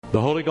The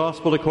Holy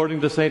Gospel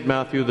according to St.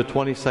 Matthew, the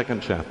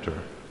 22nd chapter.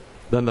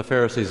 Then the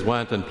Pharisees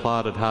went and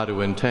plotted how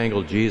to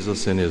entangle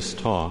Jesus in his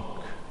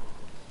talk.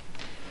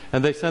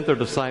 And they sent their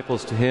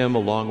disciples to him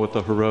along with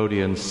the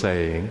Herodians,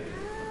 saying,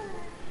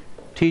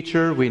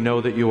 "Teacher, we know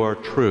that you are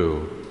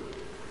true,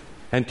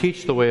 and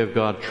teach the way of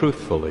God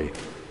truthfully.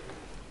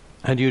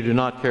 And you do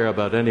not care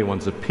about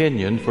anyone's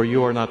opinion, for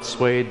you are not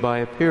swayed by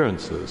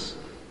appearances.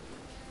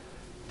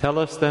 Tell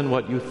us then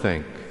what you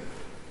think.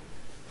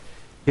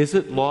 Is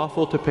it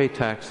lawful to pay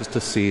taxes to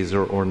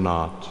Caesar or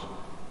not?"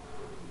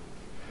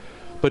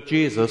 But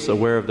Jesus,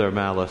 aware of their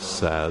malice,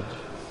 said,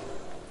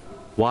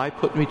 "Why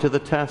put me to the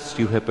test,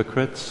 you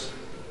hypocrites?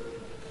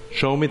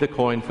 Show me the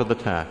coin for the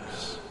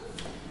tax."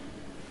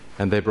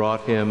 And they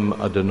brought him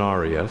a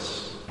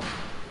denarius.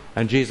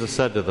 And Jesus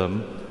said to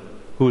them,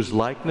 "Whose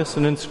likeness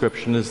and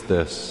inscription is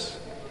this?"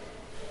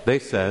 They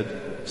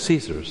said,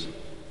 "Caesar's."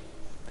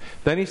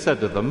 Then he said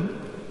to them,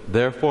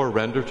 "Therefore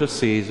render to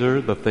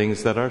Caesar the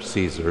things that are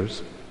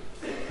Caesar's,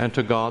 and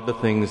to God the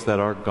things that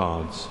are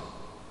God's."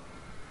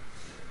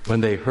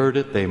 When they heard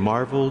it, they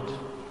marveled,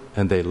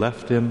 and they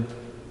left him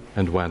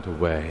and went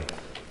away.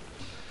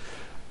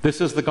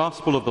 This is the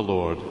gospel of the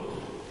Lord.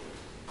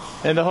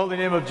 In the holy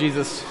name of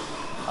Jesus,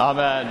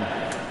 amen.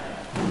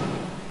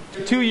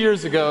 2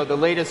 years ago, the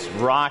latest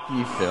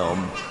Rocky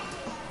film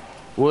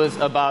was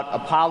about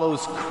Apollo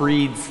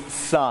Creed's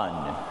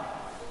son,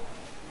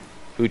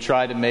 who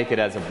tried to make it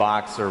as a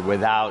boxer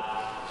without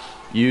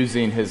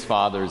using his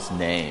father's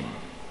name.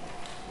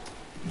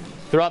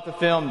 Throughout the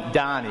film,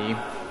 Donnie,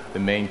 the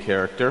main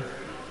character,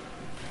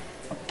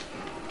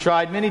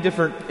 tried many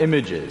different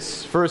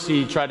images. First,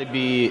 he tried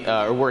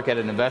to work at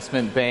an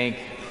investment bank.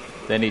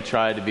 Then he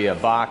tried to be a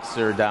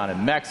boxer down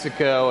in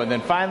Mexico. And then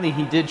finally,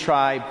 he did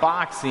try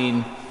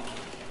boxing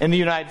in the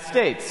United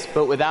States,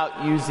 but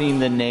without using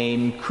the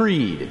name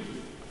Creed.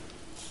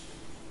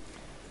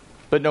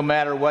 But no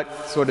matter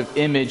what sort of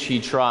image he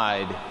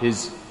tried,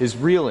 his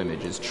real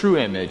image, his true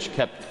image,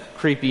 kept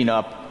creeping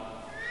up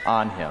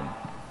on him.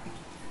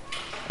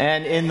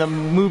 And in the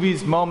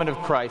movie's moment of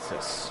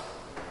crisis,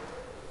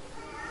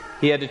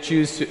 he had to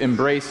choose to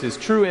embrace his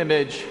true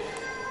image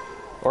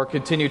or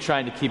continue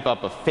trying to keep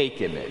up a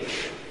fake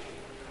image.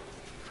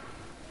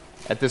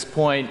 At this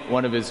point,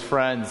 one of his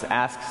friends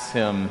asks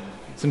him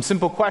some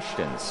simple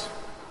questions.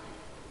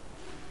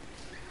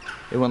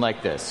 It went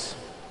like this.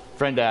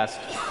 Friend asked,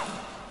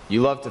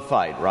 "You love to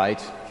fight, right?"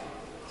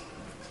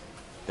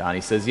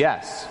 Donnie says,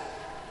 "Yes."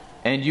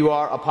 "And you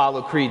are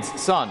Apollo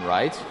Creed's son,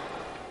 right?"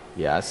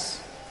 "Yes."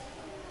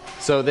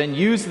 "So then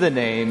use the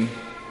name,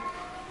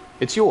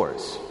 it's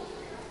yours."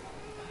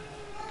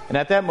 And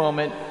at that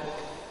moment,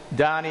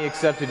 Donnie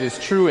accepted his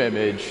true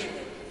image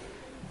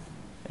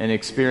and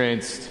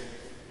experienced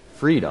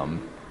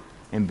freedom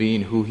in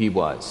being who he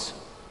was.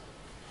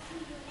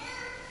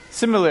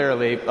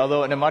 Similarly,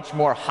 although in a much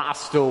more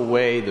hostile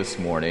way this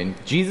morning,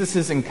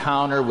 Jesus'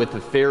 encounter with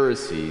the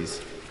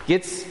Pharisees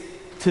gets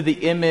to the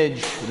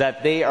image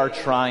that they are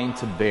trying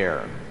to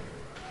bear.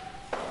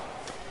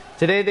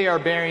 Today they are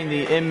bearing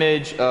the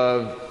image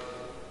of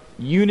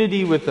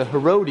unity with the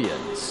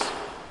Herodians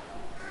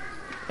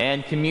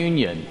and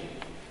communion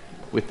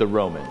with the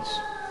Romans.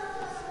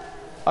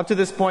 Up to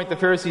this point, the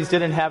Pharisees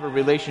didn't have a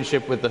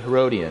relationship with the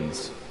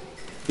Herodians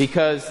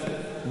because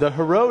the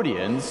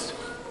Herodians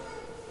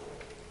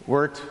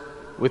worked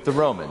with the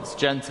Romans,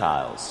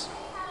 Gentiles.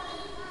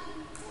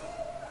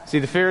 See,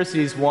 the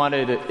Pharisees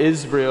wanted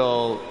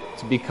Israel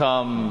to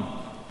become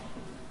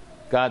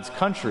God's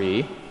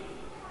country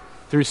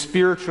through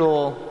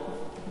spiritual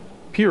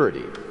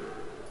purity.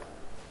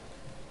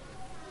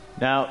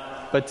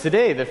 But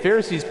today, the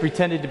Pharisees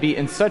pretended to be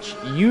in such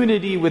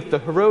unity with the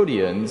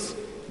Herodians,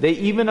 they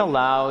even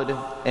allowed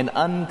an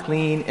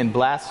unclean and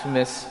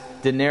blasphemous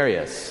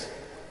denarius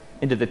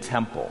into the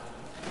temple.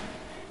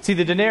 See,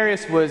 the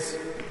denarius was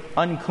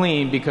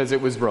unclean because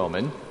it was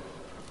Roman,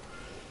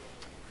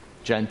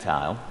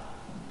 Gentile,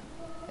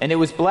 and it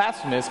was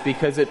blasphemous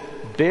because it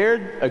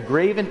bared a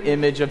graven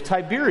image of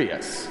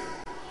Tiberius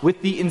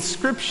with the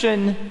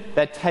inscription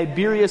that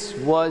Tiberius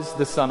was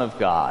the Son of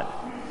God.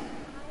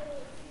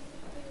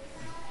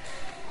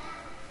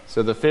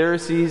 So the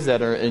Pharisees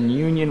that are in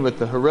union with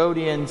the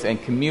Herodians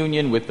and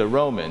communion with the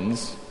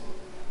Romans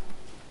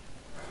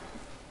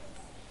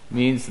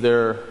means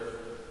they're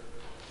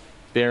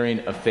bearing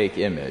a fake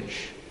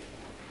image.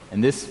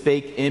 And this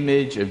fake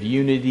image of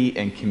unity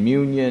and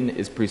communion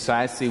is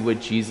precisely what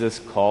Jesus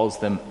calls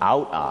them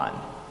out on.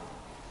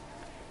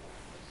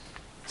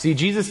 See,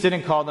 Jesus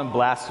didn't call them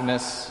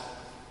blasphemous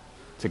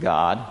to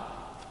God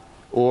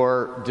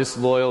or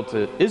disloyal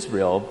to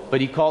Israel,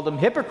 but he called them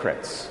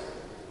hypocrites.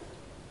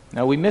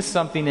 Now, we missed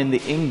something in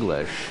the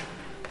English,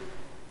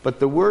 but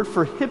the word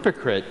for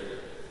hypocrite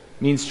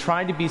means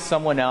trying to be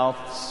someone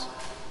else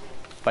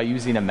by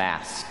using a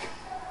mask.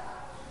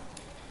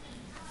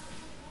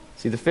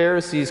 See, the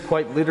Pharisees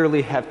quite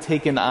literally have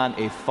taken on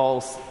a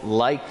false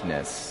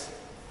likeness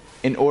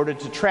in order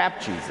to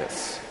trap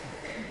Jesus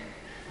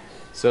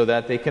so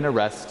that they can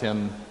arrest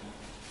him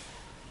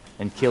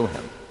and kill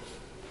him.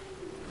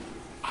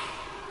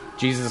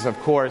 Jesus, of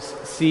course,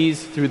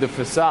 sees through the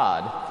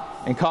facade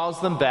and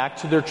calls them back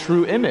to their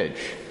true image.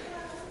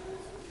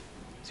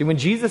 See, when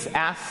Jesus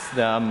asks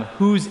them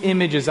whose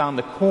image is on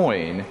the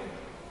coin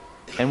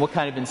and what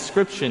kind of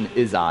inscription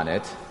is on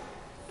it,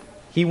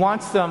 he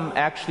wants them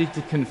actually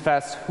to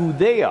confess who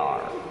they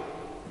are.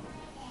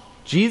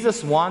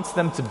 Jesus wants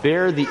them to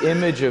bear the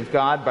image of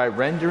God by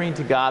rendering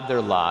to God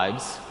their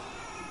lives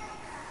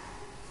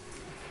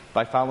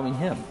by following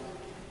him.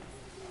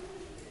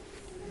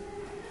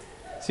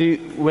 See,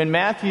 when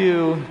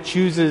Matthew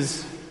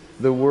chooses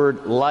the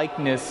word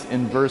likeness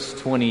in verse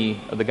 20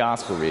 of the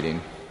gospel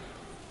reading,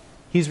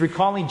 he's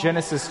recalling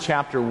Genesis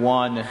chapter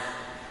 1,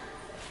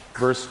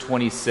 verse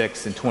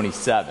 26 and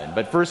 27.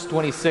 But verse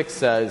 26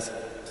 says,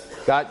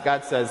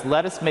 God says,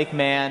 "Let us make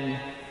man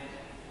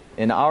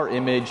in our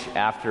image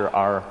after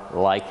our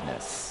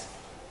likeness."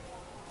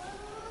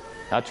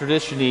 Now,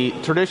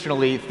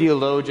 traditionally,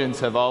 theologians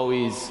have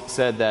always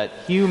said that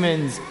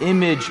humans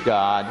image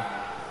God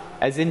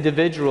as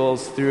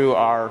individuals through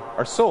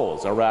our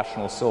souls, our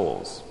rational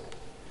souls.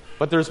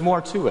 But there's more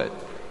to it.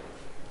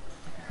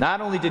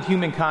 Not only did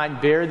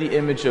humankind bear the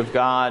image of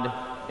God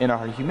in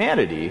our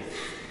humanity,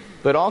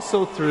 but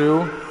also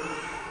through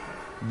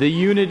the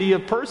unity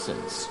of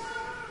persons.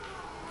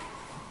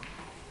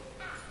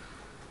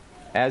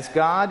 As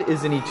God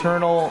is an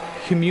eternal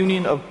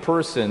communion of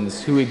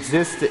persons who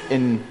exist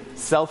in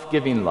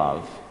self-giving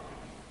love,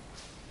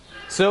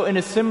 so in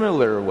a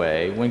similar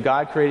way, when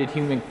God created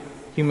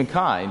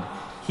humankind,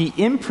 he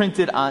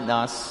imprinted on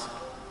us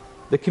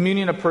the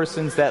communion of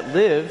persons that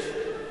live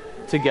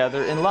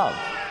together in love.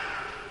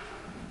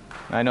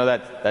 I know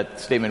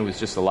that statement was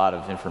just a lot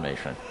of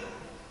information.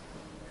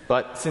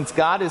 But since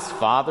God is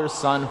Father,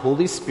 Son,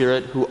 Holy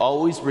Spirit, who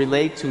always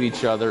relate to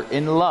each other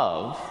in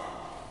love,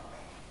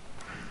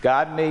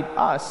 God made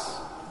us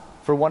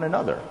for one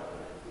another,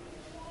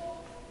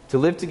 to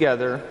live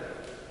together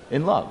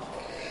in love.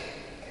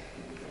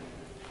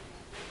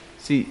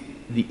 See,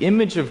 the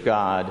image of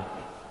God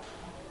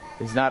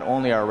is not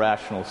only our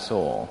rational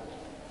soul,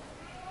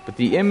 but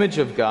the image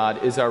of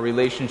God is our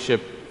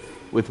relationship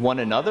with one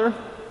another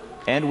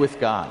and with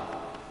God.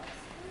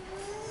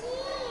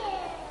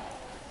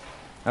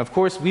 Now, of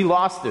course, we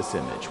lost this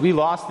image. We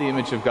lost the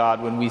image of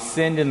God when we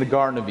sinned in the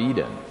Garden of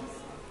Eden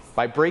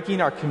by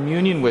breaking our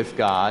communion with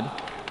God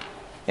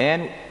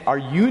and our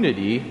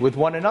unity with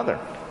one another.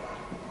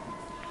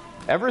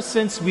 Ever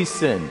since we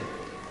sinned,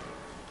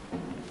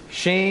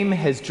 shame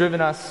has driven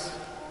us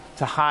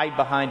to hide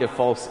behind a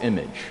false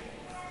image.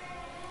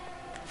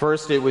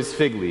 First, it was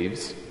fig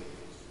leaves.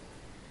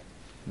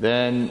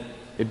 Then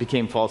it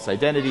became false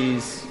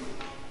identities,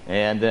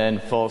 and then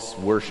false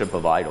worship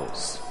of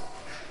idols.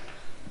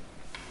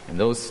 And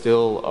those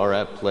still are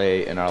at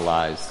play in our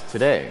lives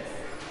today.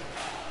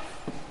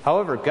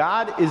 However,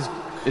 God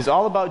is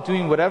all about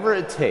doing whatever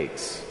it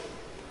takes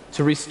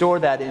to restore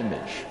that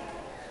image.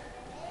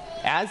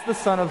 As the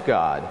Son of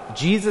God,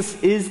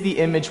 Jesus is the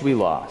image we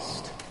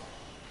lost.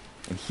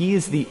 And he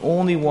is the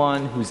only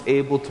one who's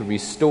able to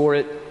restore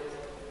it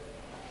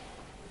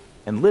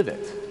and live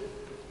it.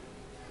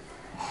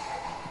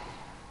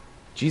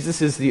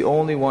 Jesus is the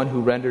only one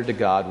who rendered to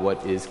God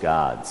what is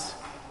God's,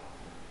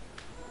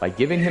 by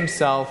giving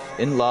himself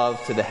in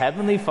love to the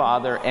Heavenly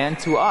Father and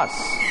to us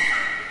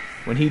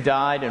when he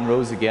died and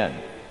rose again.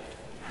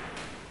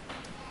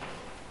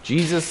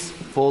 Jesus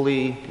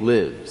fully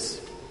lives.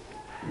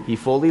 He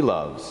fully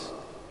loves,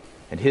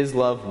 and his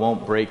love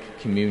won't break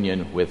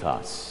communion with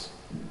us.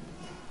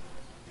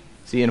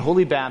 See, in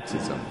holy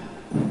baptism,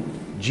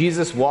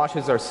 Jesus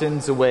washes our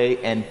sins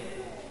away and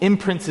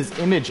imprints his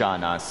image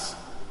on us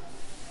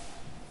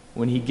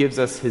when he gives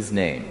us his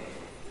name.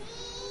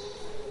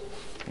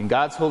 In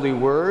God's holy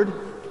word,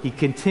 he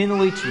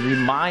continually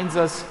reminds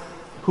us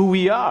who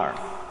we are.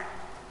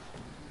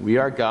 We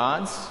are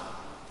God's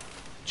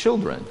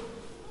children,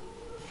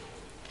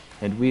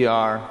 and we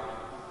are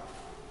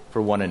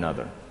for one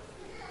another.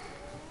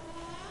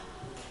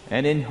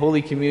 And in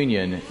Holy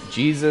Communion,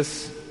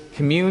 Jesus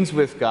communes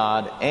with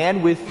God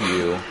and with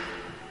you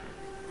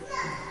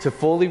to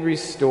fully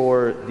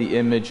restore the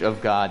image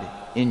of God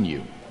in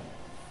you.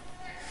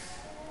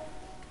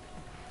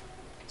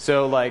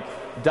 So, like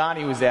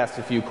Donnie was asked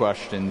a few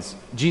questions,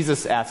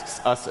 Jesus asks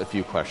us a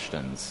few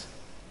questions.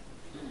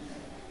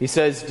 He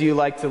says, do you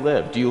like to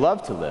live? Do you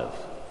love to live?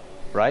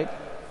 Right?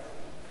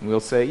 And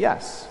we'll say,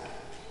 yes.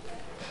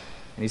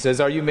 And he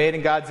says, are you made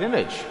in God's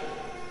image?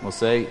 We'll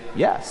say,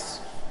 yes.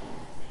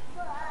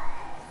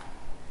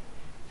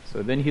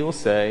 So then he will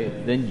say,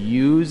 then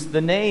use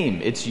the name.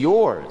 It's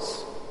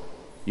yours.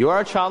 You are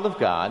a child of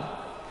God.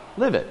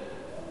 Live it.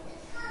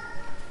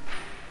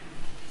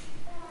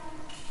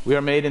 We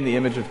are made in the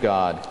image of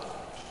God.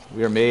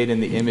 We are made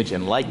in the image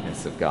and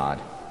likeness of God.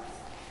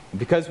 And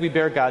because we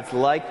bear God's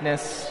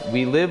likeness,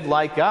 we live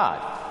like God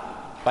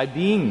by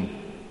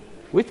being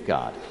with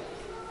God.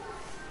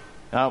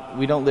 Now,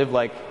 we don't live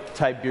like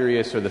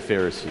Tiberius or the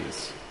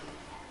Pharisees,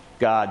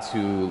 gods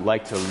who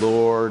like to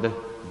lord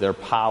their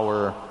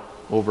power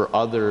over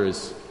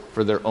others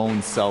for their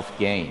own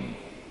self-gain.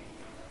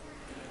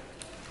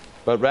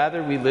 but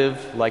rather we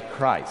live like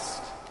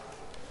Christ,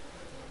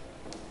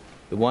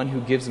 the one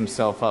who gives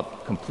himself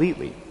up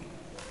completely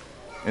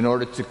in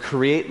order to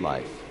create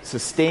life,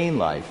 sustain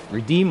life,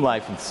 redeem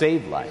life, and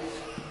save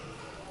life.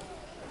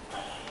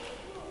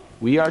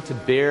 We are to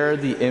bear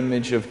the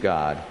image of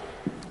God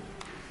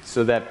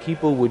so that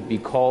people would be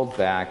called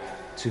back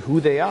to who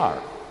they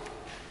are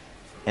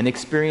and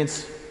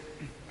experience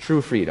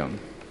true freedom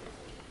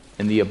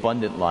and the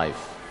abundant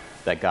life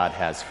that God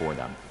has for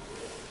them.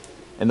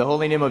 In the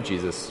holy name of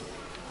Jesus,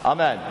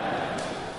 amen.